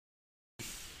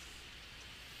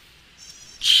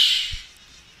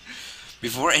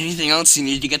Before anything else, you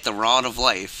need to get the Rod of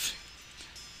Life.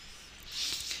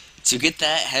 To get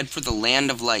that, head for the Land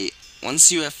of Light.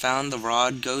 Once you have found the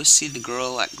rod, go see the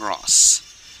girl at Gross.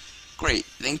 Great,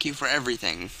 thank you for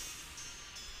everything.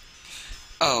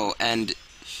 Oh, and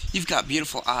you've got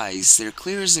beautiful eyes. They're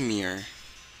clear as a mirror.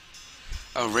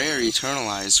 A rare eternal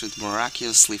eyes with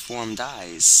miraculously formed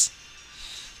eyes.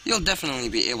 You'll definitely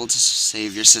be able to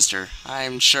save your sister,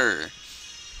 I'm sure.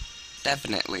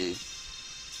 Definitely.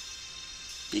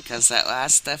 Because that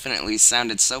last definitely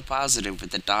sounded so positive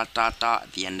with the ...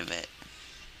 at the end of it.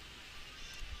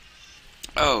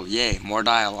 Oh, yay, more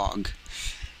dialogue.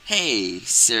 Hey,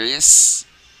 Sirius.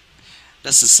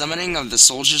 Does the summoning of the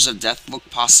Soldiers of Death look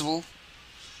possible?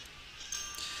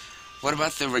 What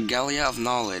about the Regalia of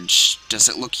Knowledge? Does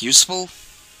it look useful?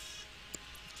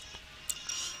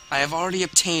 I have already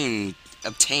obtained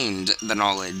the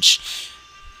knowledge.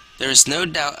 There is no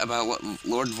doubt about what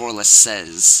Lord Vorlis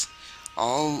says.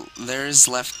 All there is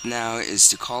left now is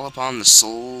to call upon the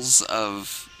souls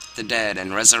of the dead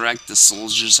and resurrect the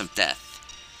Soldiers of Death.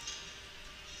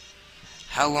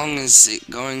 How long is it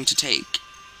going to take?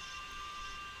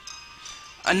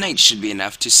 A night should be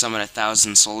enough to summon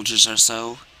 1,000 soldiers or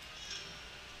so.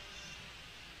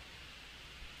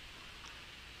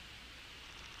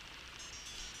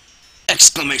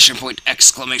 Exclamation point!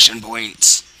 Exclamation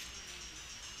point!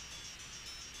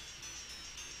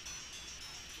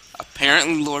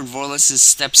 Apparently Lord Vorlis'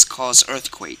 steps cause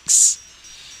earthquakes.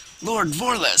 Lord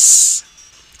Vorlis!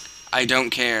 I don't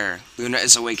care. Luna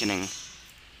is awakening.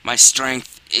 My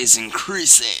strength is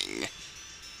increasing.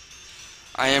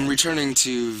 I am returning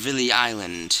to Vili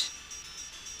Island.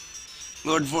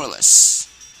 Lord Vorlis.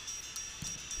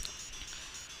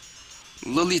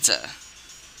 Lolita.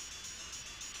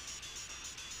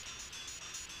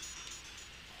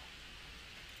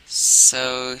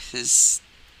 So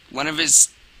one of his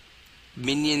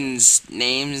minions'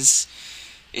 names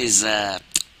is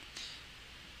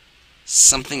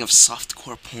something of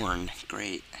softcore porn.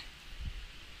 Great.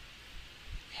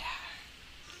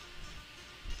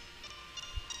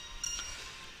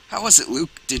 How was it,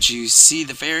 Luke? Did you see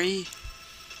the fairy?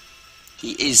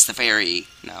 He is the fairy.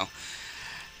 No.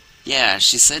 Yeah,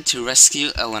 she said to rescue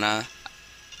Elena.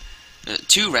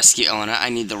 I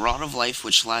need the Rod of Life,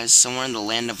 which lies somewhere in the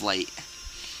Land of Light.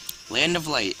 Land of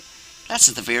Light. That's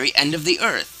at the very end of the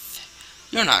earth.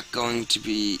 You're not going to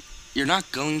be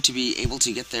able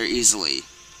to get there easily.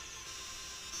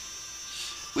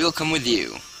 We'll come with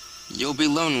you. You'll be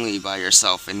lonely by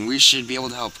yourself, and we should be able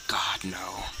to help. God,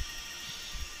 no.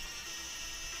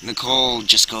 Nicole,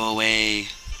 just go away.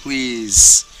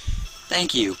 Please.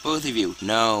 Thank you, both of you.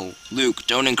 No. Luke,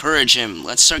 don't encourage him.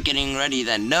 Let's start getting ready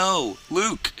then. No!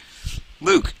 Luke!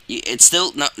 Luke, it's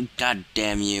still... No, God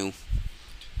damn you.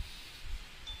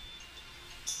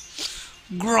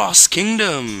 Gross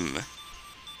Kingdom!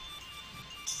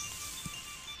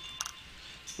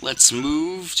 Let's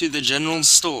move to the general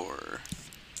store.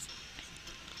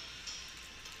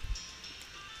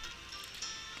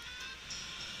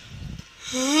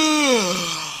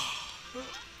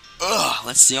 Ugh,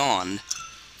 let's yawn.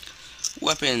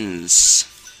 Weapons.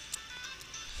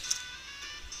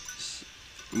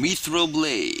 Mithril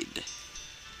Blade.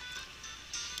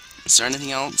 Is there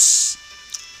anything else?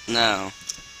 No.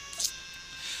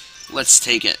 Let's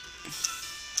take it.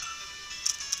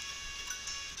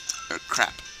 Or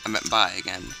crap, I meant buy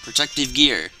again. Protective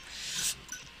gear.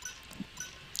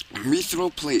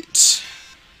 Mithril Plate.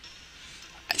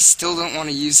 I still don't want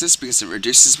to use this because it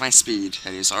reduces my speed,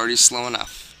 and it's already slow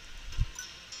enough.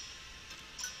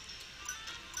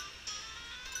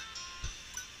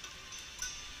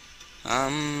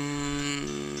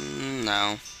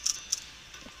 No.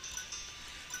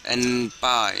 And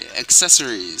buy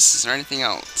accessories. Is there anything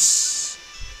else?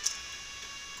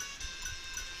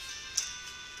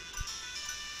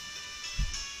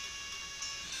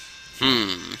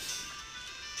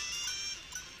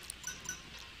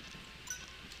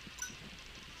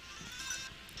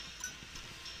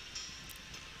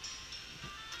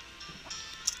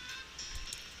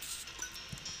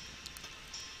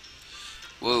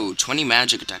 Whoa, 20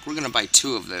 magic attack. We're gonna buy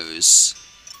 2 of those.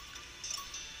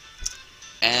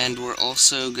 And we're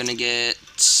also gonna get...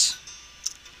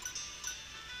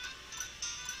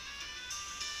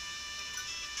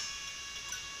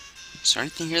 Is there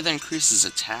anything here that increases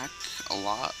attack a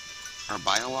lot? Or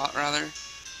by a lot, rather?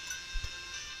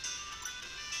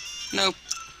 Nope.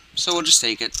 So we'll just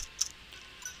take it.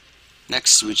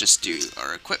 Next, we just do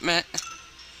our equipment.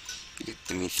 We get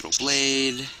the Mithril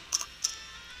Blade.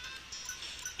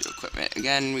 Do equipment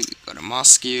again. We go to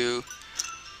Moscow.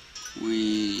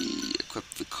 We equip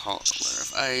the collar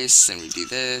of ice, and we do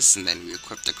this, and then we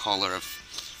equip the collar of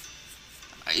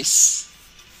ice.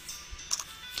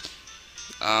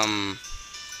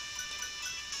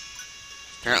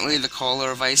 Apparently the collar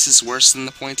of ice is worse than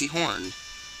the pointy horn.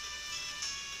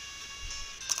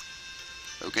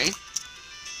 Okay.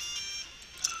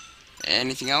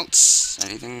 Anything else?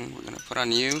 Anything we're gonna put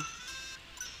on you?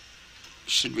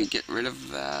 Should we get rid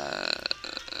of that?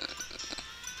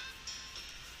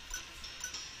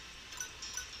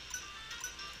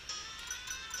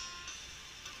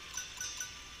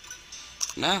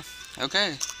 No.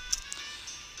 Okay.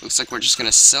 Looks like we're just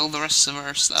gonna sell the rest of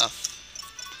our stuff.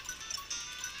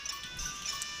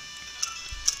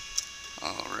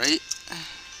 Alright.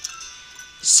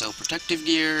 Sell protective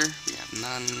gear. We have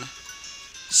none.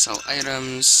 Sell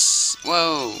items.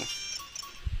 Whoa!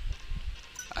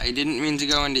 I didn't mean to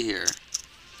go into here.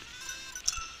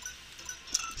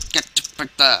 Get to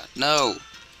put that. No!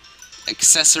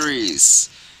 Accessories.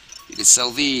 You can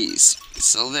sell these. You can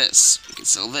sell this. You can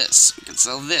sell this. You can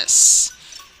sell this.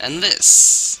 And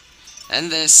this.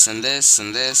 And this. And this.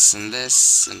 And this. And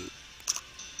this. And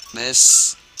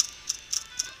this.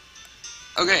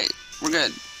 Okay. We're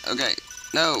good. Okay.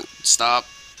 No. Stop.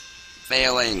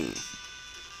 Failing.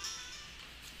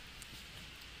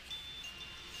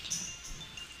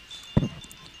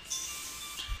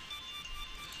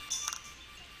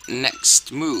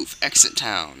 Next move. Exit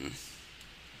town.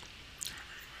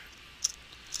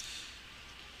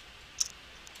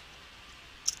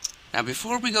 Now,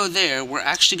 before we go there, we're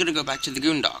actually going to go back to the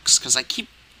Goondocks, because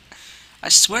I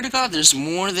swear to God, there's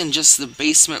more than just the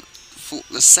basement,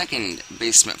 the second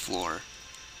basement floor.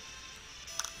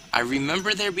 I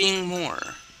remember there being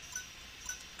more.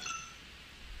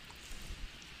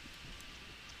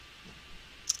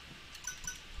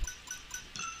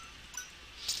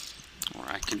 Or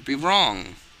I could be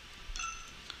wrong.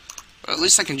 But at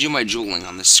least I can do my jeweling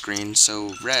on this screen,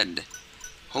 so red.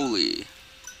 Holy.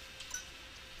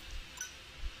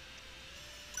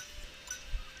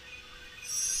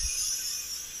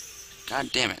 God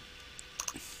damn it.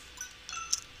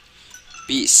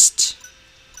 Beast.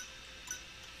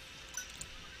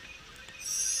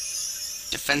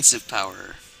 Defensive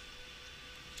power.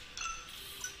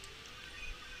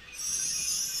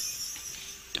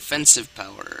 Defensive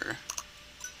power.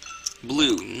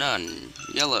 Blue, none.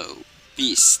 Yellow,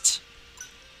 beast.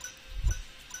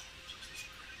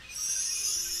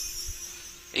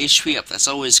 HP up, that's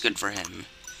always good for him.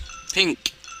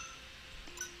 Pink.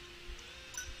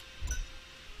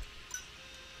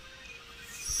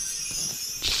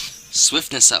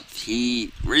 Swiftness up.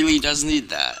 He really does need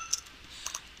that.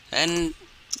 And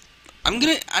I'm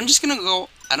just gonna go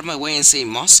out of my way and say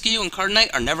Mosquito and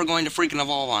Cardinite are never going to freaking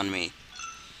evolve on me.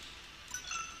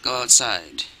 Go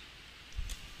outside.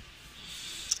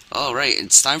 Alright,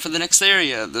 it's time for the next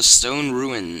area, the Stone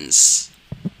Ruins.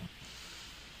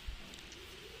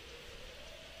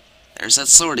 There's that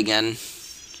sword again.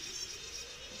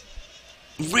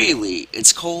 Really?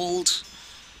 It's cold?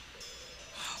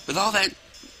 With all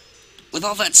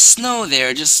that snow there,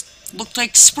 it just looked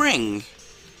like spring.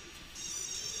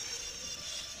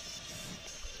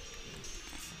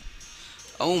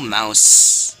 Oh,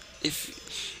 mouse.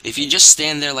 If you just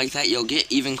stand there like that, you'll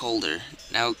get even colder.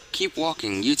 Now, keep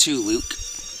walking. You too, Luke.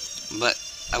 But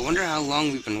I wonder how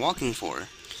long we've been walking for.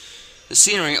 The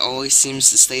scenery always seems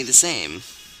to stay the same.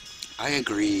 I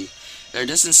agree. There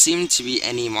doesn't seem to be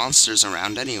any monsters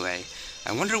around anyway.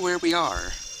 I wonder where we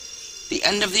are. The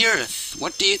end of the earth.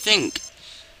 What do you think?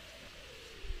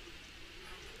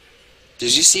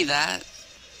 Did you see that?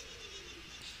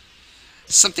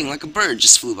 Something like a bird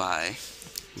just flew by.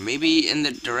 Maybe in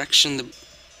the direction the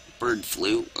bird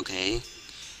flew. Okay.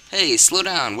 Hey, slow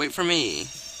down. Wait for me.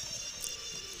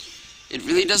 It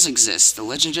really does exist. The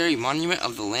legendary monument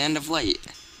of the Land of Light.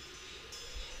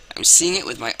 I'm seeing it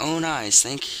with my own eyes.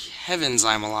 Thank heavens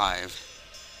I'm alive.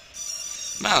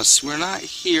 Mouse, we're not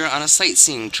here on a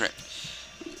sightseeing trip.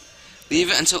 Leave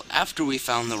it until after we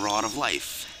found the Rod of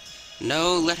Life.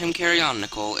 No, let him carry on,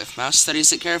 Nicole. If Mouse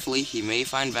studies it carefully, he may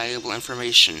find valuable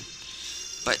information.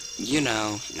 But, you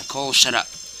know, Nicole, shut up.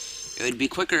 It would be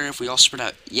quicker if we all spread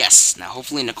out. Yes, now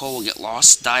hopefully Nicole will get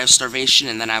lost, die of starvation,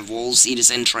 and then have wolves eat his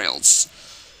entrails.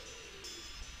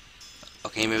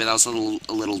 Okay, maybe that was a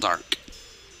little dark.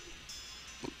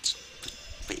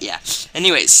 But yeah.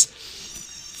 Anyways,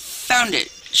 found it.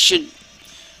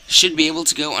 Should be able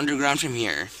to go underground from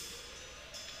here.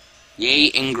 Yay,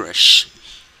 English.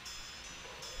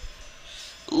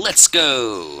 Let's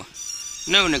go.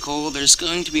 No, Nicole, there's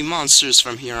going to be monsters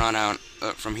from here on out.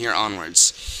 From here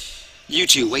onwards. You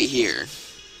two, wait here.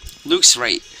 Luke's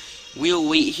right. We'll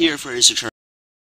wait here for his return.